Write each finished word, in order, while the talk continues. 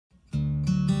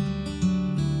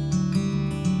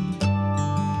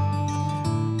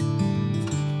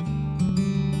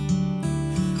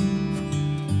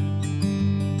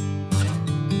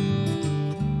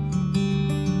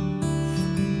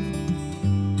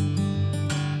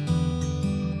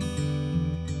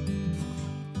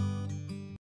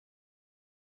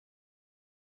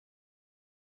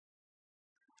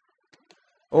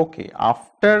Okay,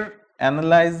 after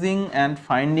analyzing and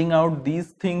finding out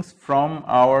these things from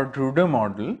our Drude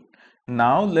model,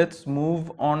 now let's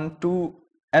move on to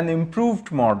an improved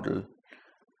model.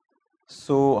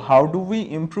 So, how do we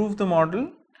improve the model?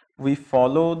 We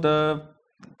follow the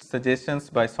suggestions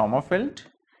by Sommerfeld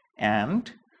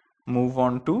and move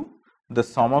on to the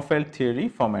Sommerfeld theory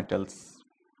for metals.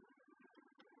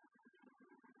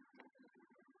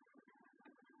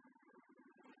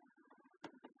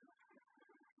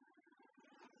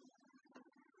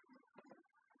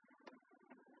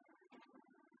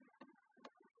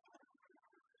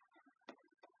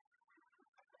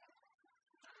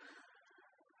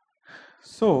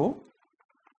 So,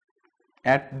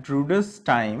 at Drude's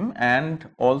time and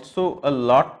also a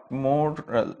lot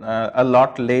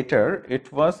later,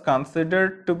 it was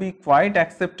considered to be quite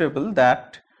acceptable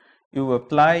that you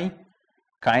apply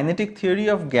kinetic theory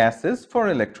of gases for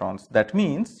electrons. That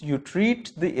means you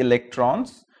treat the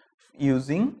electrons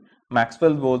using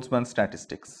Maxwell-Boltzmann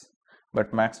statistics.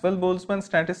 But Maxwell-Boltzmann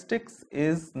statistics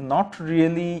is not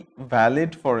really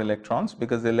valid for electrons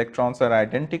because electrons are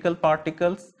identical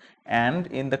particles, and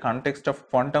in the context of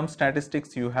quantum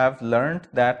statistics you have learned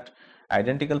that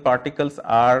identical particles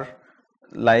are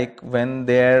like when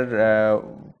their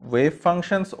wave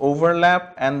functions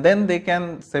overlap and then they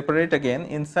can separate again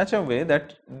in such a way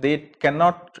that they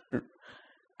cannot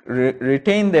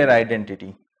retain their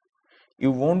identity.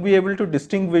 You won't be able to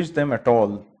distinguish them at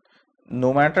all,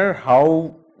 no matter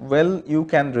how well you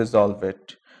can resolve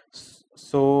it.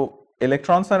 So,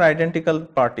 electrons are identical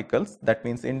particles, that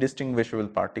means indistinguishable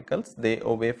particles. They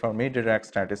obey Fermi-Dirac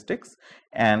statistics,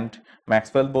 and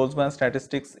Maxwell-Boltzmann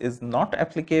statistics is not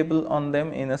applicable on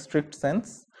them in a strict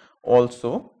sense.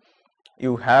 Also,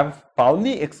 you have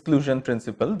Pauli exclusion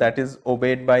principle that is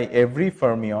obeyed by every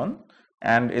fermion,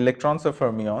 and electrons are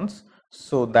fermions.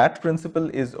 So, that principle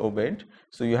is obeyed.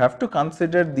 So, you have to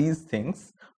consider these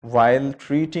things while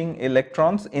treating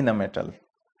electrons in a metal.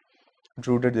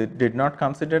 Drude did not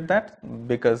consider that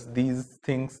because these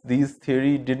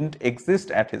theory didn't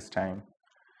exist at his time.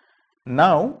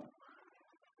 Now,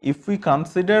 if we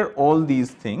consider all these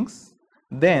things,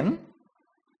 then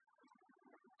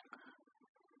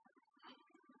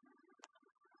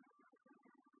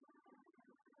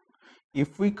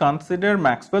if we consider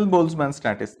Maxwell-Boltzmann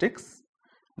statistics,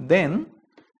 then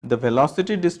the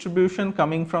velocity distribution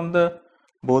coming from the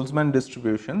Boltzmann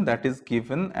distribution, that is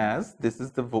given as, this is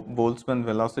the Boltzmann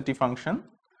velocity function,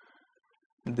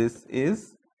 this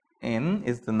is n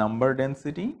is the number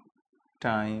density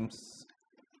times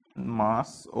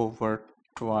mass over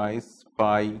twice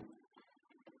pi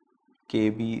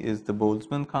kb is the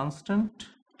Boltzmann constant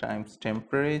times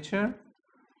temperature,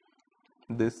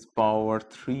 this power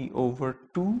 3 over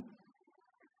 2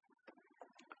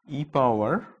 e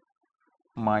power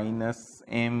minus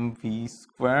mv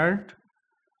squared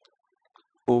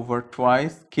over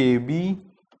twice kb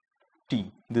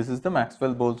t. This is the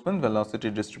Maxwell-Boltzmann velocity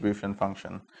distribution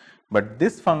function. But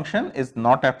this function is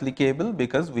not applicable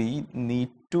because we need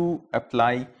to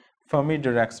apply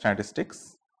Fermi-Dirac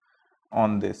statistics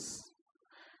on this.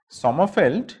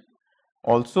 Sommerfeld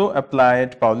also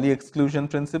applied Pauli exclusion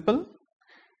principle,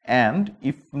 and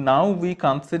if now we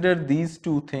consider these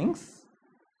two things,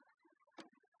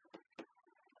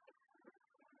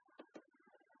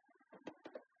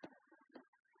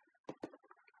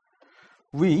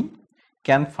 we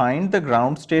can find the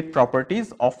ground state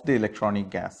properties of the electron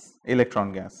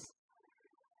gas.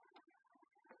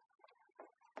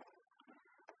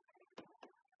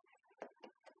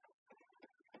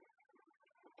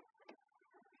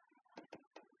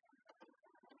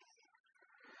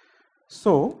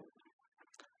 So,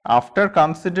 after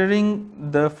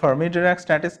considering the Fermi-Dirac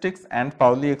statistics and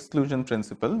Pauli exclusion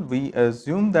principle, we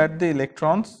assume that the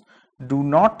electrons do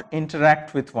not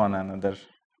interact with one another.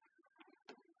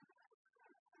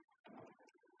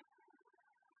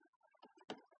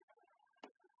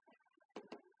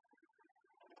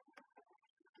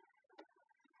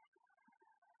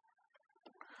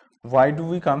 Why do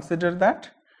we consider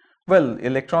that? Well,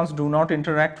 electrons do not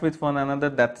interact with one another.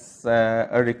 That's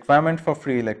a requirement for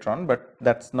free electron, but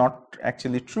that's not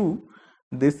actually true.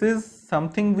 This is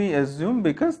something we assume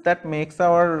because that makes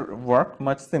our work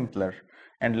much simpler.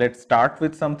 And let's start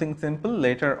with something simple.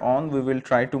 Later on, we will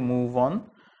try to move on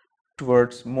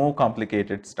towards more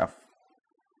complicated stuff.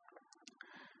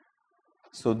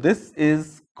 So, this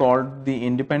is called the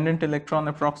independent electron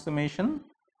approximation.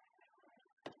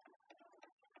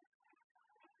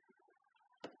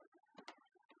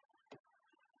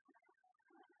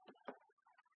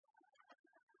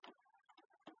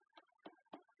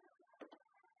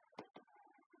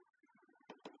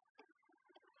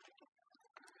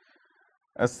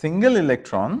 a single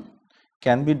electron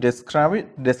can be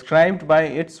described by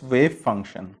its wave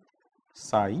function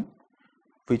psi,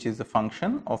 which is a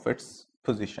function of its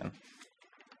position.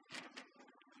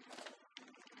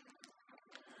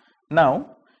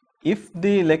 Now, if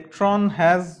the electron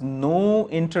has no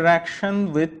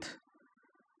interaction with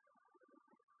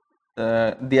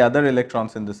the other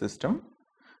electrons in the system,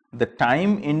 the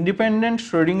time independent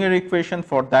Schrodinger equation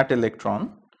for that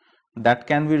electron, that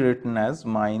can be written as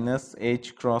minus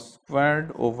h cross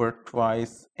squared over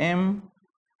twice m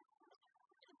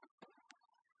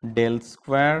del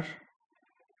square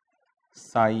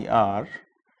psi r.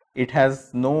 It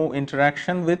has no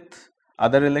interaction with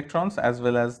other electrons as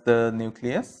well as the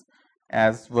nucleus,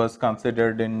 as was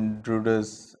considered in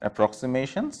Drude's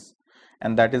approximations,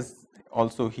 and that is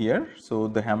also here. So,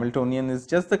 the Hamiltonian is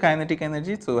just the kinetic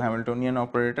energy. So, Hamiltonian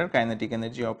operator, kinetic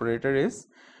energy operator is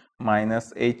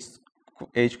minus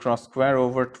h cross square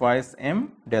over twice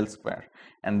m del square,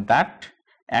 and that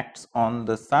acts on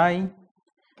the psi,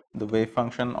 the wave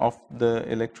function of the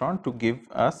electron, to give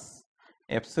us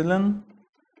epsilon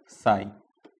psi,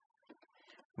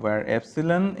 where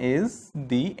epsilon is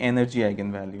the energy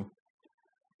eigenvalue.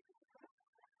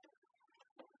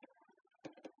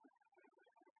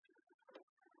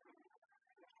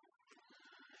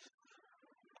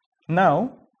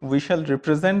 Now, we shall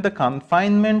represent the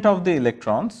confinement of the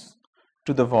electrons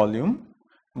to the volume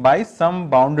by some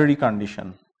boundary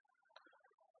condition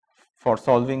for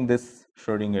solving this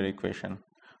Schrodinger equation.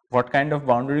 What kind of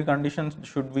boundary conditions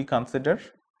should we consider?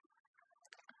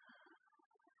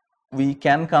 We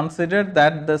can consider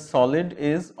that the solid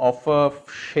is of a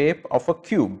shape of a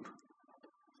cube.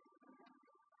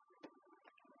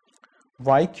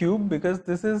 Why cube? Because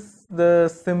this is the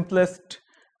simplest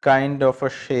kind of a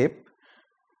shape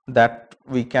that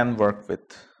we can work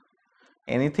with.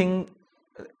 Anything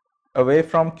away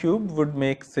from cube would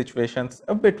make situations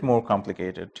a bit more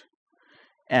complicated,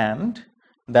 and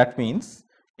that means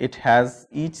it has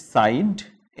each side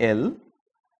L,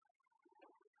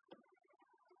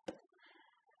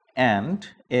 and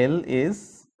L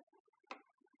is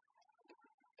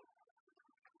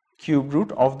cube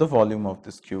root of the volume of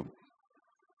this cube.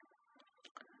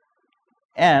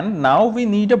 And now we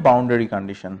need a boundary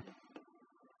condition.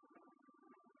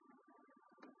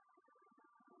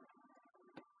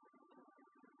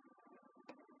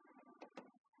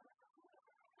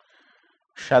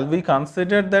 Shall we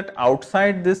consider that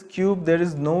outside this cube there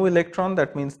is no electron?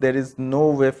 That means there is no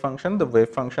wave function. The wave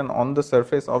function on the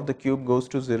surface of the cube goes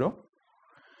to 0.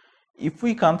 If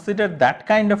we consider that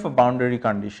kind of a boundary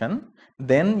condition,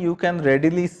 then you can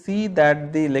readily see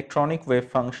that the electronic wave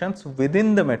functions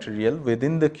within the material,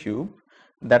 within the cube,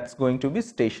 that's going to be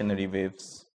stationary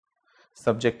waves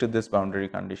subject to this boundary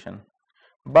condition.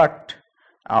 But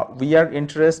we are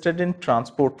interested in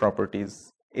transport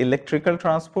properties, electrical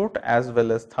transport as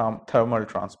well as thermal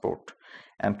transport.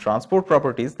 And transport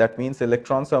properties, that means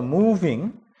electrons are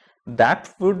moving,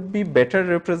 that would be better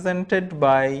represented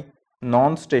by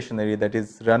non-stationary, that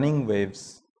is running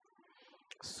waves.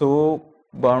 So,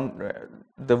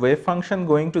 the wave function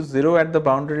going to 0 at the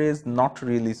boundary is not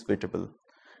really suitable.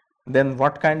 Then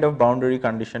what kind of boundary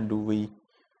condition do we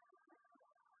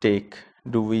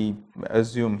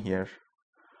assume here?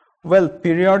 Well,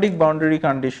 periodic boundary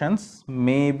conditions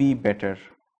may be better.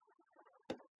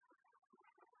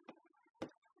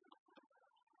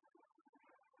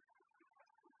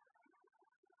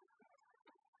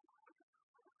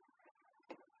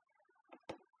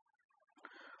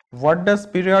 What does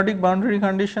periodic boundary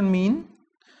condition mean?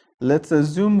 Let's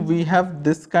assume we have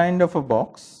this kind of a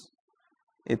box.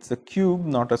 It's a cube,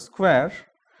 not a square.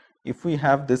 If we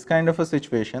have this kind of a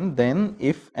situation, then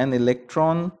if an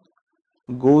electron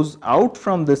goes out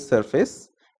from this surface,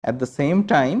 at the same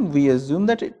time we assume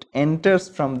that it enters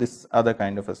from this other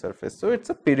kind of a surface. So, it's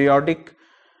a periodic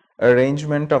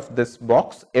arrangement of this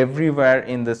box everywhere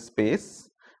in the space.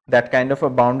 That kind of a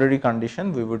boundary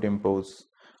condition we would impose.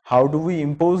 How do we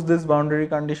impose this boundary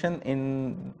condition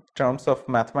in terms of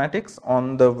mathematics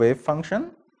on the wave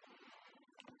function?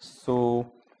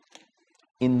 So,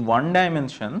 in one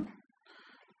dimension,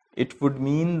 it would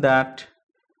mean that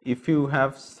if you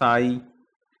have psi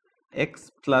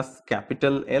x plus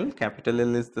capital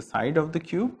L is the side of the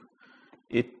cube,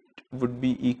 it would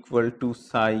be equal to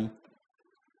psi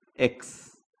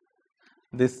x.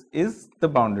 This is the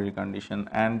boundary condition,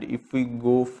 and if we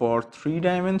go for 3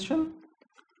 dimension,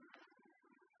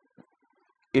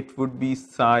 it would be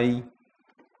psi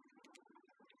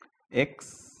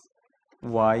x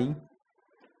y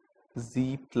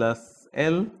z plus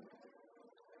L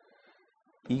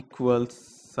equals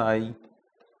psi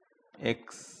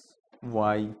x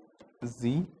y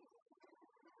z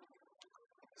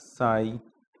psi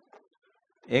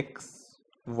x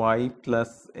y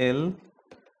plus L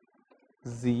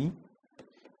z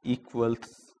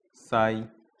equals psi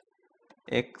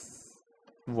x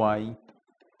y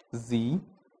z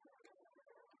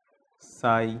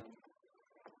psi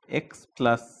x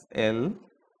plus L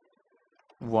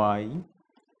y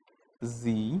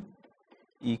z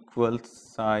equals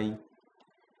psi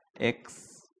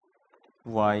x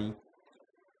y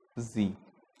z.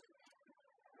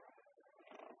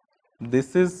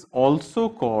 This is also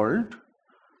called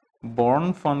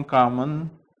Born-von Karman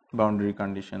boundary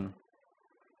condition.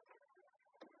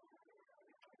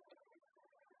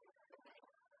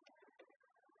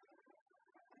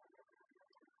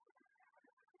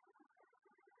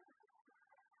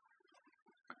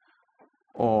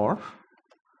 Or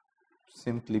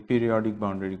simply periodic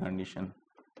boundary condition.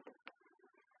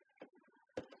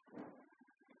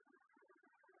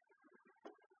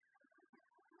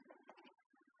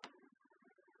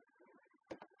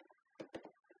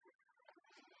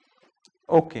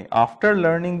 Okay, after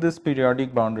learning this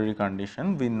periodic boundary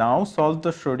condition, we now solve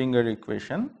the Schrodinger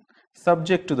equation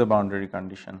subject to the boundary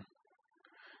condition.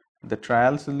 The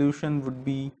trial solution would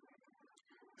be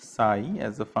psi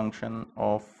as a function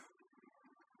of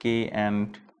k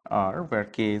and r, where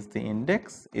k is the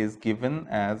index, is given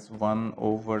as 1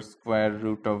 over square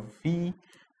root of v,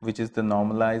 which is the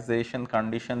normalization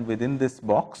condition within this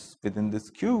box, within this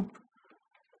cube,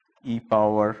 e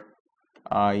power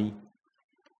I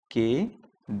k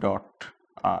dot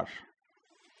r,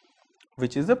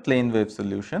 which is a plane wave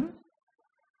solution,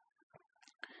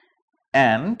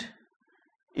 and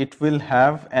it will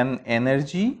have an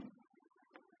energy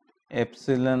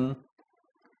epsilon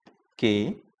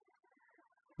k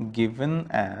given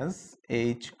as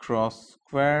h cross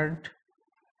squared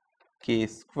k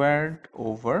squared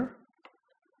over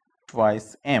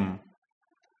twice m.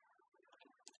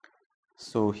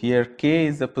 So here k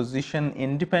is a position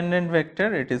independent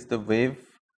vector, it is the wave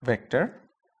vector.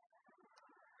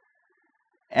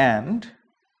 And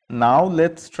now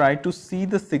let's try to see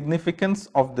the significance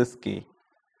of this k.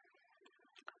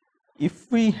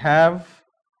 If we have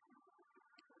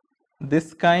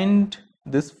this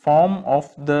form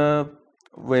of the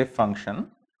wave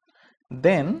function,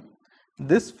 then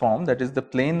this form, that is the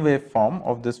plane wave form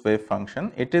of this wave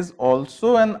function, it is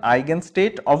also an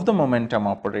eigenstate of the momentum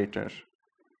operator.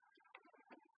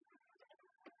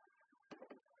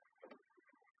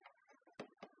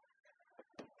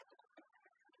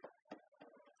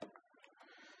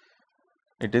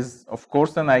 It is of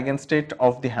course an eigenstate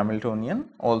of the Hamiltonian,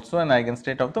 also an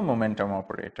eigenstate of the momentum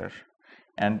operator.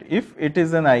 And if it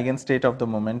is an eigenstate of the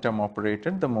momentum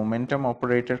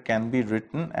operator can be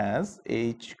written as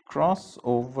h cross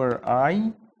over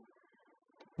I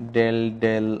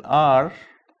del r,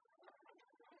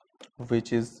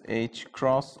 which is h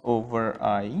cross over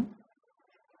I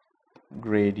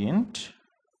gradient.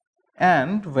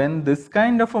 And when this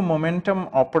kind of a momentum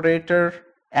operator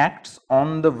acts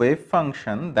on the wave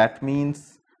function, that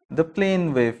means the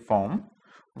plane waveform,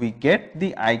 we get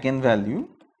the eigenvalue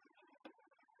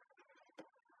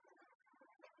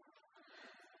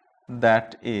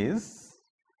that is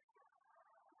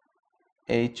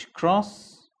h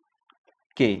cross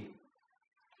k.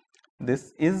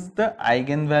 This is the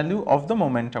eigenvalue of the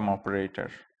momentum operator.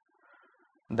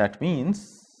 That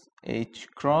means h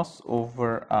cross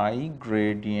over I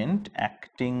gradient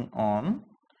acting on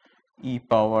e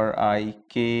power I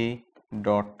k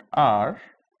dot r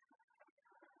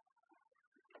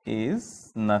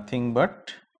is nothing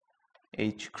but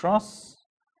h cross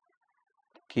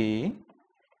k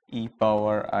e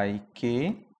power I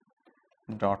k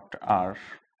dot r.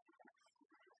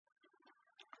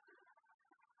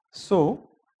 So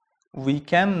we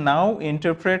can now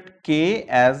interpret k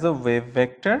as a wave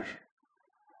vector,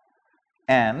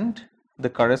 and the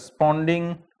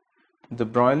corresponding de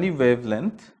Broglie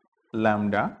wavelength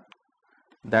lambda,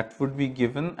 that would be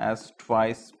given as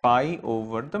twice pi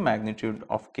over the magnitude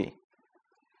of k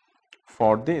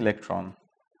for the electron.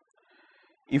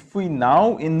 If we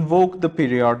now invoke the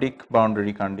periodic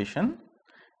boundary condition,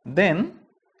 then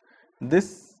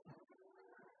this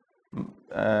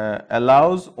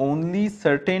allows only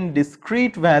certain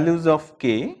discrete values of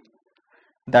k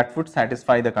that would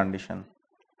satisfy the condition.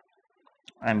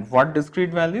 And what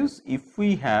discrete values? If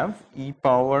we have e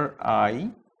power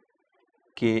I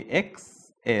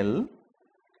kx L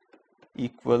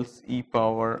equals e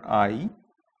power I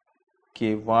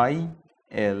ky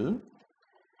L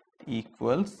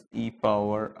equals e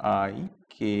power I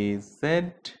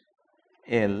kz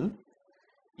L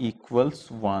equals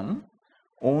 1,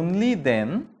 only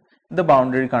then the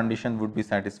boundary condition would be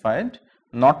satisfied,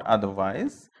 not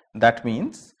otherwise. That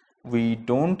means we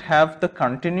don't have the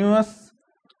continuous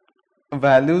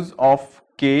values of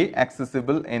k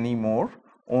accessible anymore,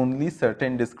 only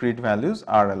certain discrete values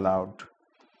are allowed.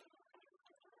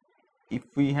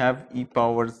 If we have e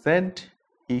power z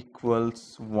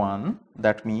equals 1,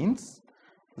 that means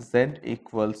z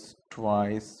equals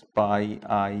twice pi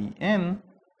I n,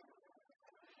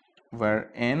 where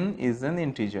n is an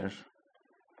integer.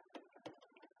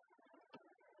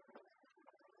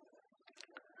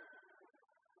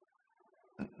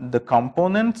 The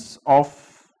components of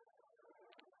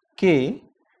k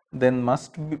then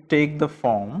must take the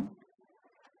form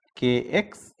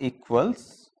kx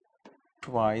equals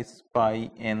twice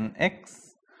pi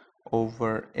nx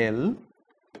over L,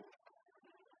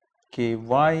 ky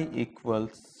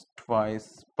equals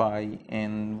twice pi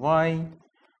ny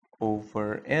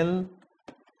over L,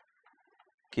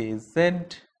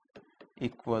 kz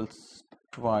equals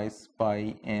twice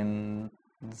pi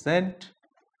nz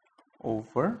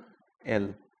over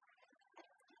L,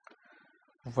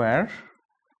 where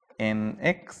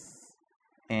nx,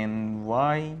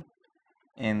 ny,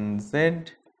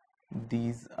 nz,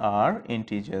 these are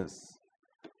integers.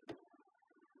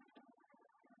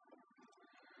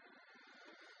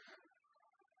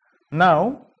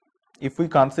 Now, if we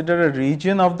consider a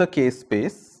region of the K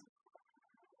space,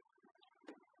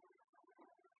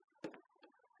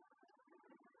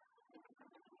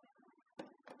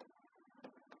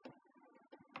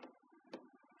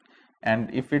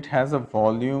 and if it has a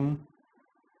volume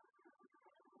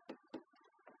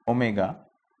omega,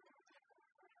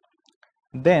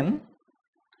 then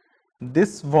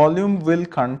this volume will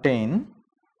contain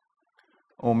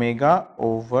omega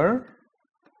over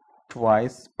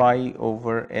twice pi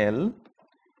over L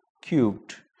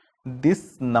cubed,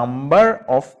 this number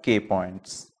of k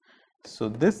points. So,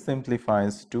 this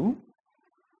simplifies to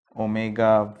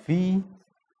omega v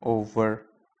over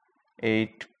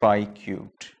 8 pi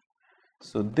cubed.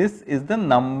 So, this is the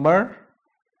number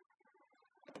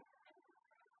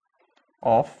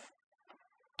of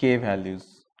k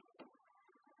values.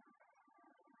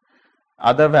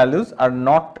 Other values are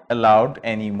not allowed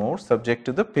anymore, subject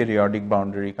to the periodic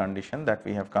boundary condition that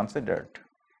we have considered.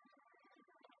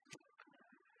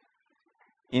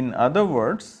 In other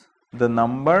words, the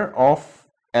number of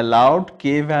allowed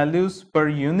k values per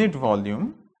unit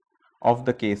volume of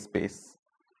the K space